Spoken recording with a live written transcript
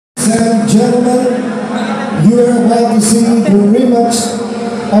and gentlemen, you are about to see the rematch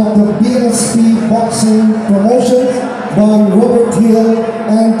of the BSP Boxing Promotions by Robert Hill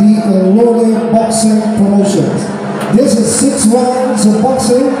and the Elone Boxing Promotions. This is 6 rounds of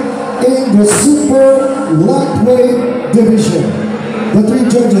boxing in the Super Lightweight Division. The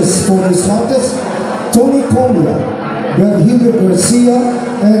 3 judges for this contest: Tony Colia, Virgilio Garcia,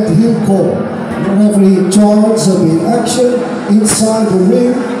 and Hill Cole. The referee in charge of the action inside the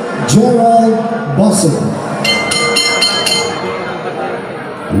ring, Gerald Bossing.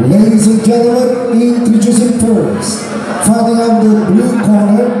 Ladies and gentlemen, introducing first, fighting on the blue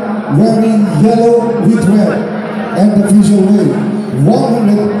corner, wearing yellow with red, and the official weight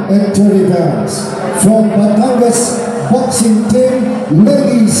 130 pounds. From Batangas Boxing Team,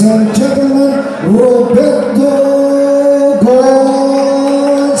 ladies and gentlemen, Roberto Gonzalez.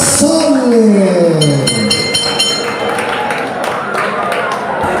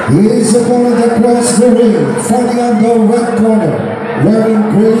 His opponent across the ring, fighting on the red corner, wearing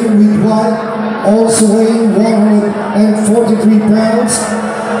gray with white, also weighing 143 pounds,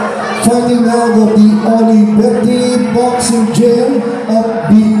 fighting out of the Olivetti Boxing Gym of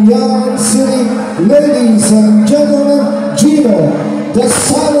Binyan City, ladies and gentlemen, Jino, the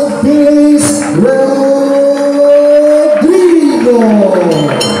Silent Beast Rodrigo.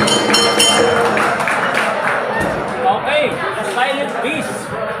 Okay, the Silent Beast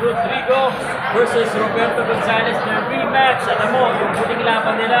Rodrigo versus Roberto Gonzalez na rematch. Alam mo, yung huling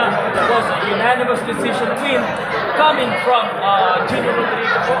laban nila was a unanimous decision win coming from Jino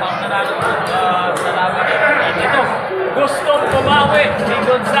Rodrigo po ang nanalo sa laban. At ito, gustong kumawi si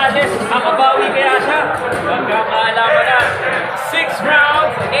Gonzalez. Makabawi kaya siya. Magkakaalaman na 6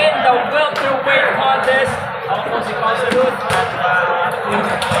 rounds in the welterweight contest. Ako po si Paul Salud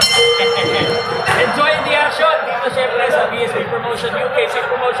at enjoying the action dito syempre sa BSP Promotion UK, Six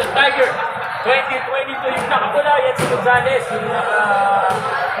Promotion Tiger 2022. Yung nakapula yan si Gonzalez, yung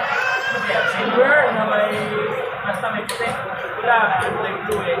silver na may basta may puti pula, yung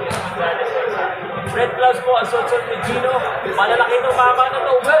blue yan yung Gonzalez. Red gloves po ang suot ni Jino. Malalaki itong mama na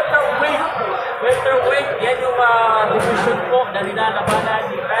ito, welterweight, yan yung division po na nilalabanan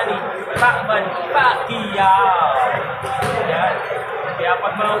ni Manny Pacquiao. Yan. Kaya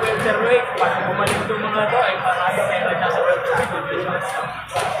pag mga welterweight, pag bumalik itong mga ito, ay marami tayo na sa welterweight division.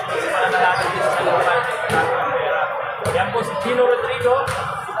 Kasi malalaki dito sa laban. Yan po si Jino Rodrigo.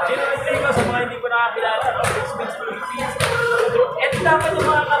 Jino Rodrigo, sa mga hindi ko nakakilala, Six Means Philippines. At dapat yung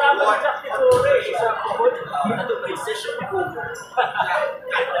mga kalaban ng Jack Titore, sa Pahol, ano ba yung session ko?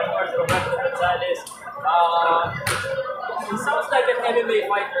 And of course, Roberto Gonzalez. He sounds like an MMA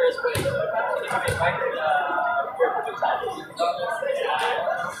fighter as well. MMA fighter, Roberto Gonzalez.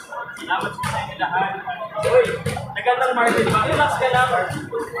 Salamat sa inyo lahat. Uy, nagandang market ba? Relax ka lang.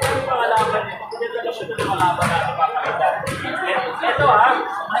 Yung mga laban nito. Ganda lang ito ng mga laban natin papakita. Ito ha,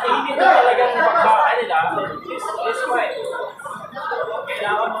 mainit na talagang pagbaka nila. This way.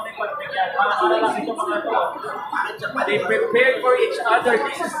 Kailangan mo na yung pagbigyan. Para lang ito mga ito. They prepared for each other.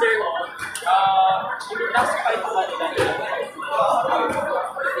 This is their last fight pa nila.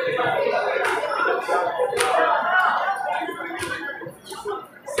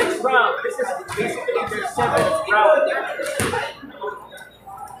 6 rounds. This is basically their 7th round.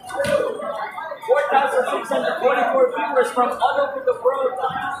 4,644 viewers from all over the world.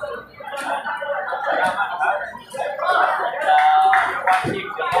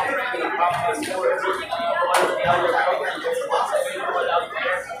 Watching the Papa Sports, one of the other programs that's available out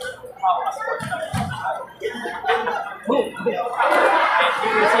there. Papa Sports. Boom, boom. And you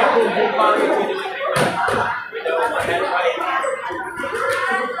will see a boom, boom power with the overhead right.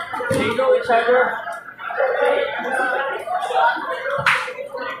 They know each other.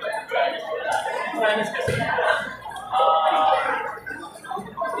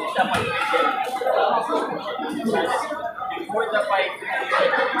 Before the fight,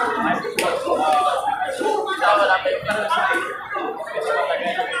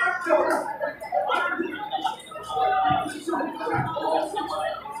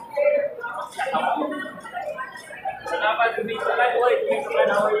 salamat to Mr. Lightweight. Mr.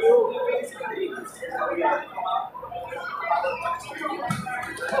 How are you?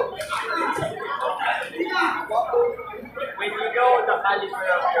 When you know the caliber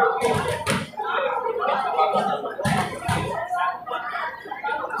of your opponent,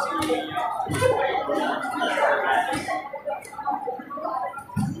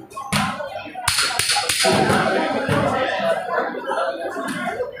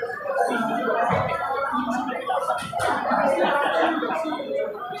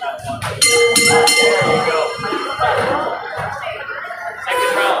 There you go.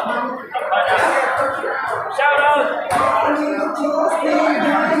 Second round. Shout out!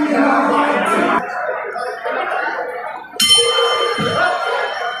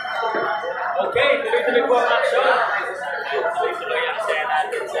 Okay, tuloy-tuloy po ang action. Tuloy-tuloy ang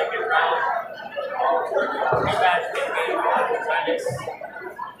second round. Rematch between Gonzalez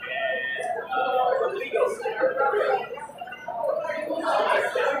and Rodrigo.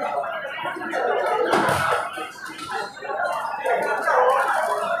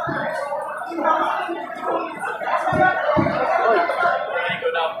 Rodrigo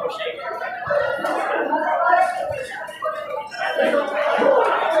now pushing.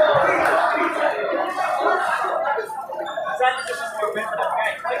 Gonzalez is a more veteran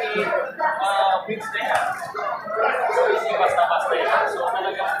guy. Wins na yan. Hindi basta-basta yan. So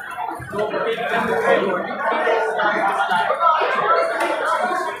talaga, kung tinignan mo kayo, yung pilis na malayo.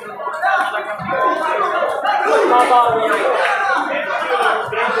 Talagang mabawi ako. And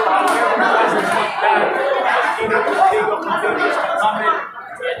Rodrigo, however, doesn't make that. Rodrigo continues to comment.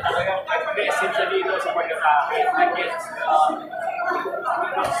 And talagang aggressive siya dito sa pag-atake against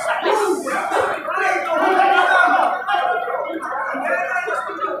Gonzalez.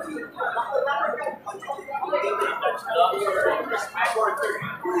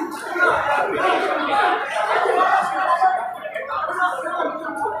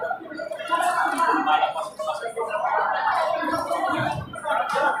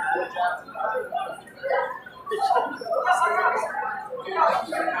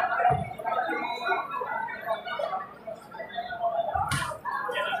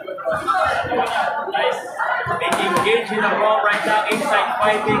 Engaged in the ball right now, inside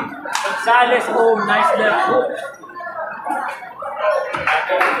fighting. Gonzalez, oh, nice left hook.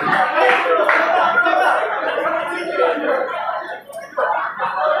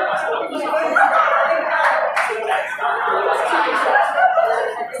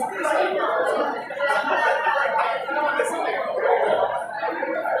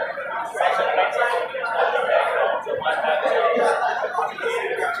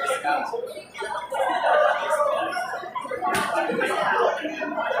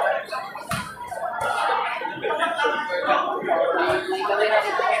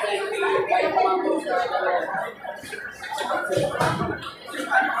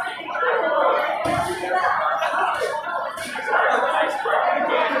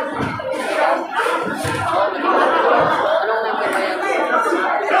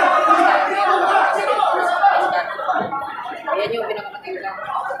 Yan yung pinakamatindang.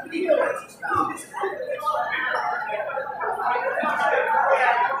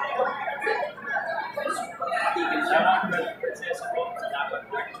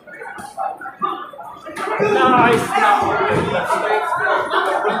 Nice now.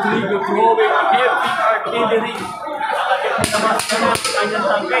 Rodrigo throwing heavy artillery. Nakakit naman sa kanyang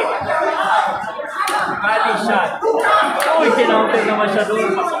tangkay. Body shot. Uy, kinaunter naman siya doon.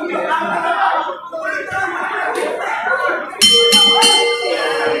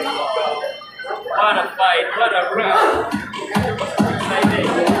 What a fight, what a round.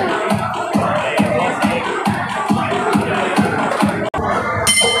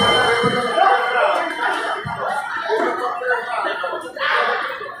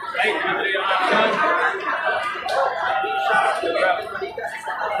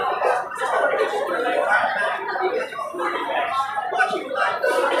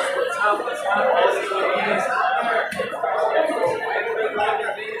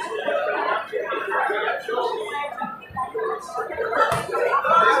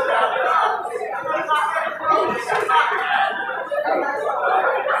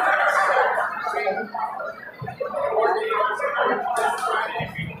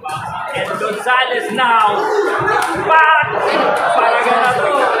 And Gonzalez now back para ganito.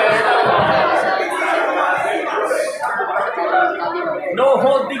 No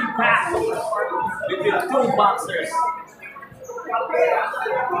holding back between two boxers.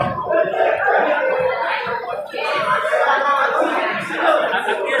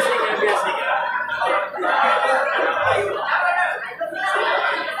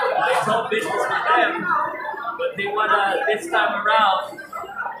 It's no business for them, but they wanna this time around.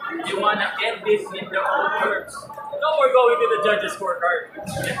 They wanna end this in their own terms. No more going to the judges' scorecard,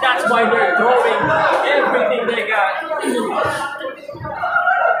 and that's why they're throwing everything they got. People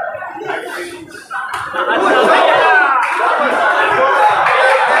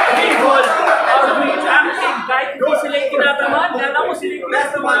are reacting kahit hindi sila yung kinatamaan. Kala ko sila yung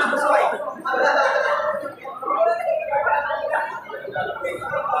kinatamaan.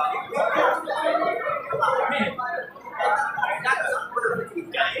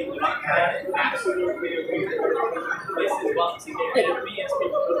 This is boxing. Europeans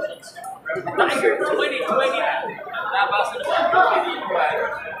people Tiger 2020. Nabasa naman yung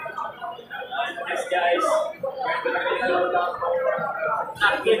video. Yes, guys.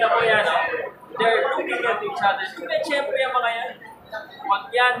 Nakikita mo yan. They're looking at each other. Siyempre yung mga yan. Pag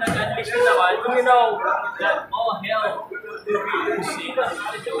yan nag-unleash naman, you know that all hell will be losing.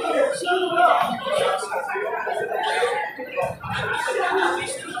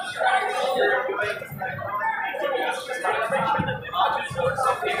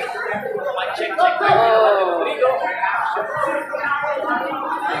 Check Rodrigo.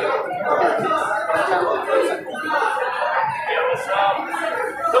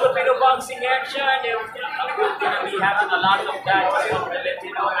 Filipino boxing action. We're going to be having a lot of that. Just want to let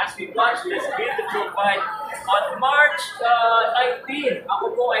you know as we watch this beautiful fight on March 19. Ako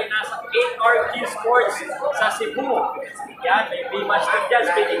po ay nasa 8RQ Sports sa Cebu. Yan, may rematch din dyan.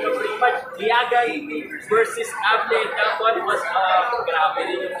 Speaking of rematch, Liagay versus Able. That one was, grabe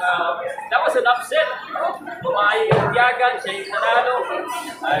rin yung, that was an upset. Bumayo yung Liagay, siya yung nanalo.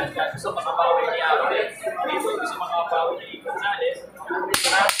 At gusto makabawi ni Able. Dito gusto makabawi ni Gonzalez.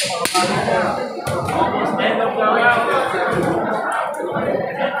 Almost end of the round.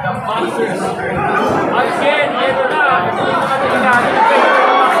 And the boxers. Again, ito na. Ito yung mga tingnan.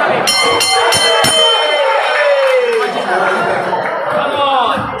 Come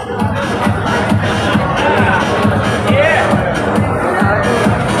on. Yeah.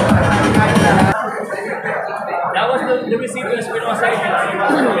 That was the receiver Espinosa.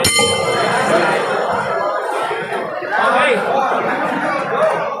 Okay.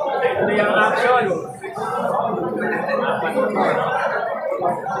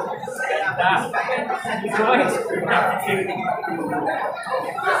 Ito yung action.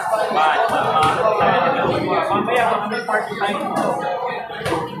 Mamaya baka may party time.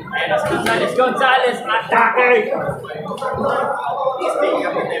 Ayan si Gonzalez. Gonzalez attacking!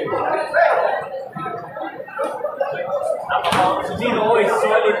 Napakaw si Jino is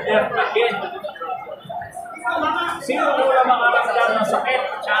solid left again. Sino muna makaramdam ng sakit?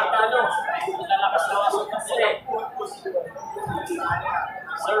 Tsaka lalakas-lakas ang kasi.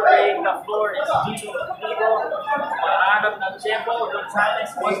 Surveying the floor is Jino Rodrigo. Mahanap ng tempo.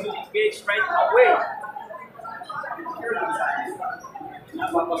 Gonzalez wants to engage right away.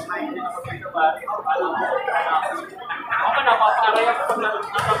 Napapasay din ako dito ba? Ako napaparay ako pag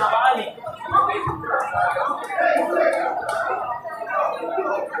napapabaan eh.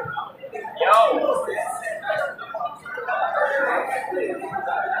 Yo!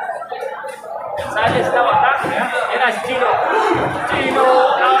 Gonzalez daw attack. Yan na si Jino. Jino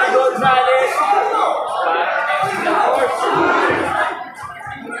Gonzalez. Parang the horse.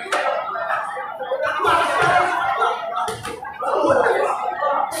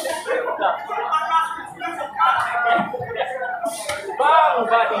 Bang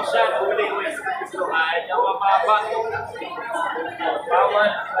body shot ulit. Ayaw mababa.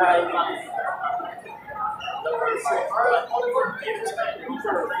 Bawal ay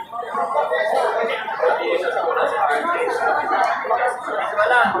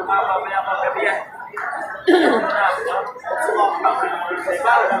wala, mamaya pang gabi yan.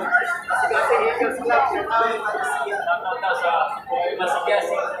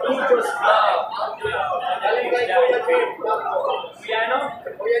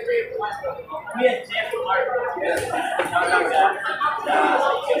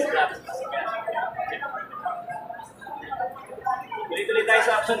 Tuloy-tuloy tayo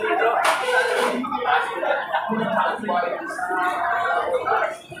sa action dito.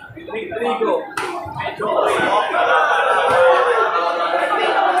 Rodrigo. Medyo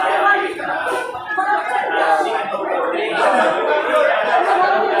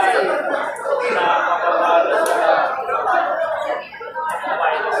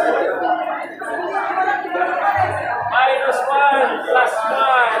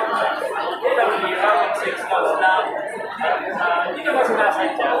hindi naman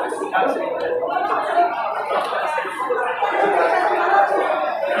sinasadya.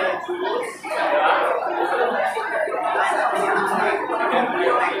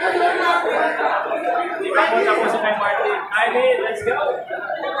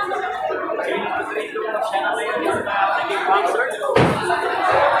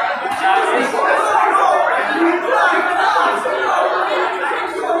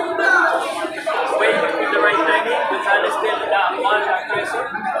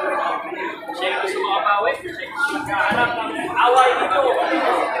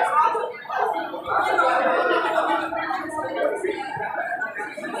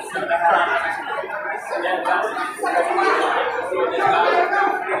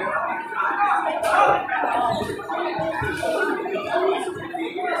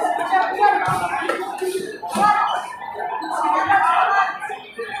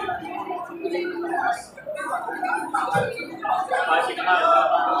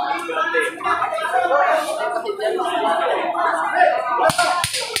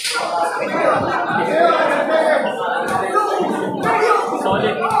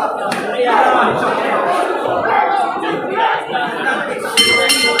 Solid.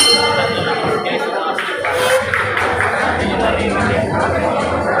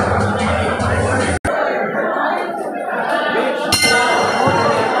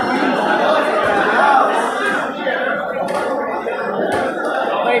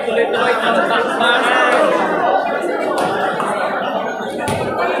 Okay, tuloy-tuloy ang takbanan.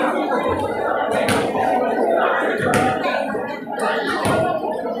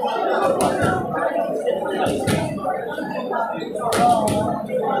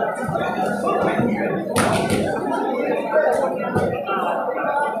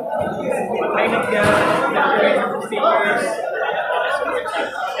 May nag-graduate ng seniors.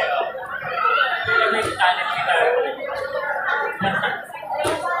 May talent nila.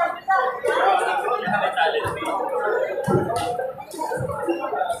 May talent nila.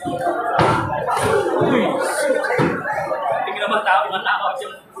 Uy! Tingnan naman matakot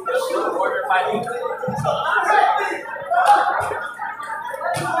yung border fighting.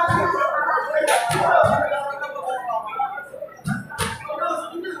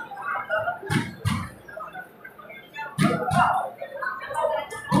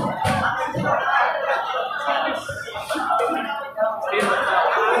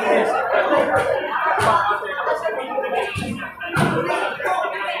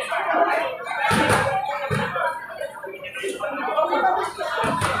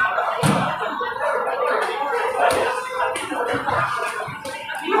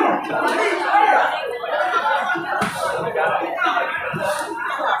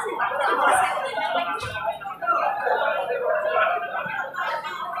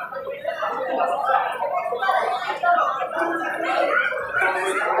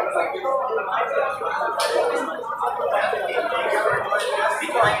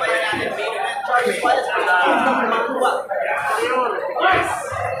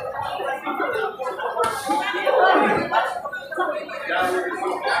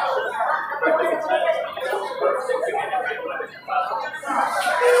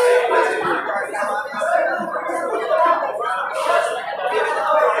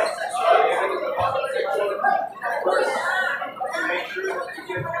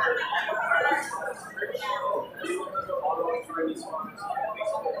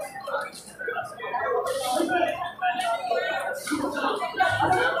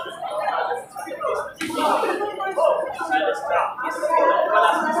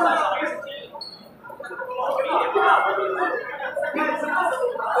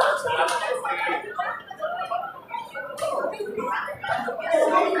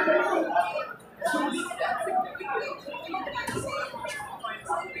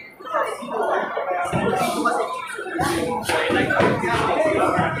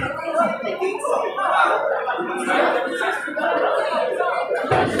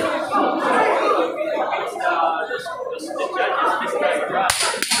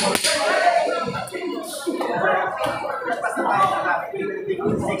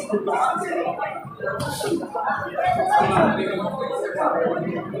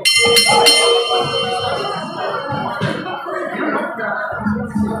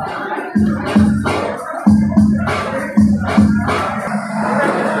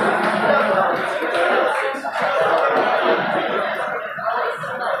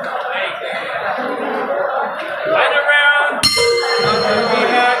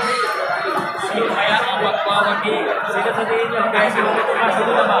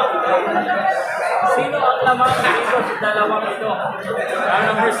 Sino ang lamang dito sa dalawang ito? Round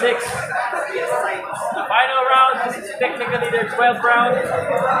number 6. The final round, this is technically their 12th round.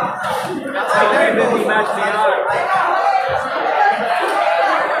 That's how evenly matched they are.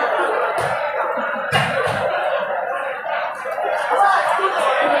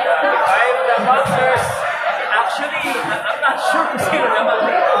 Five the boxers. Actually, I'm not sure kung sino naman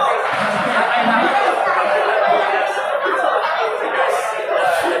dito.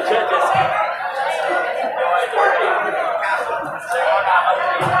 The judges.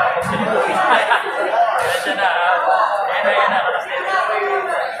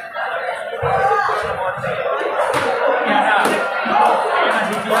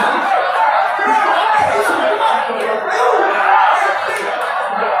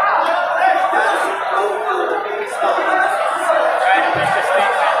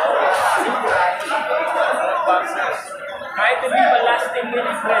 Kahit hindi ba lasting yung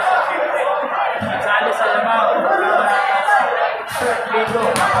impression siyempre. Gonzalez sa lamang. Dito.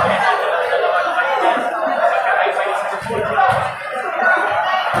 Kaya natin ang dalawa na kanina. Magkakaiba yung susunod.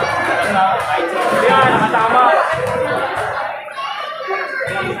 Yan, nakatama.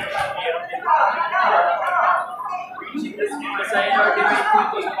 Sa ultimate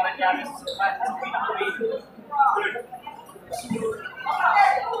po sa Paranaque sa pinaka-weight.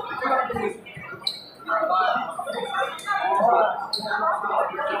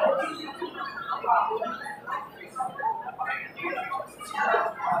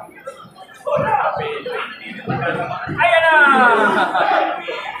 Ayan na!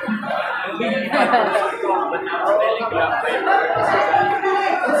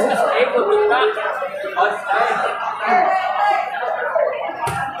 Able to touch on time.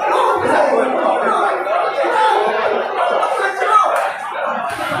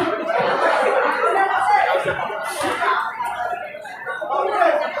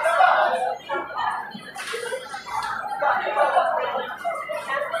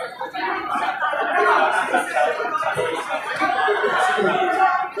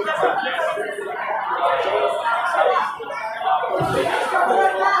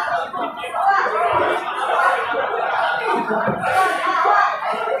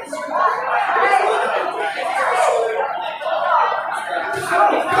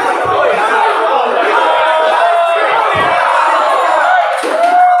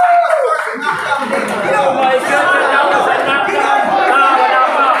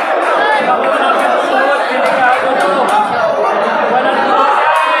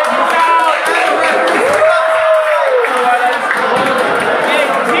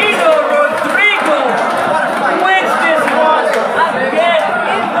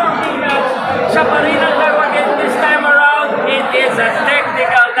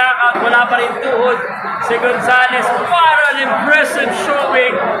 Si Gonzalez, what an impressive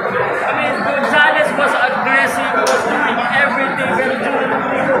showing. I mean, Gonzalez was aggressive, was doing everything. Pero Jino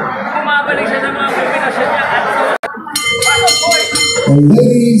Rodrigo, bumabalik siya ng mga kombinasyon niya.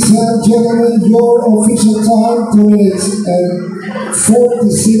 Ladies and gentlemen, your official time is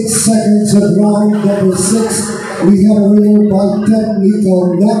 46 seconds of round number 6. We have a winner by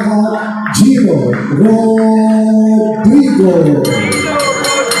technical knockout, Jino Rodrigo.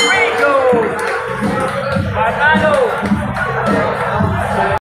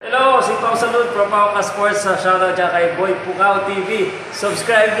 Hello, si Pao Salud from Pauka Sports. Shoutout dyan kay Boy Pukaw TV.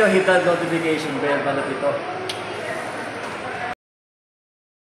 Subscribe nyo, hit ang notification bell. Balot ito.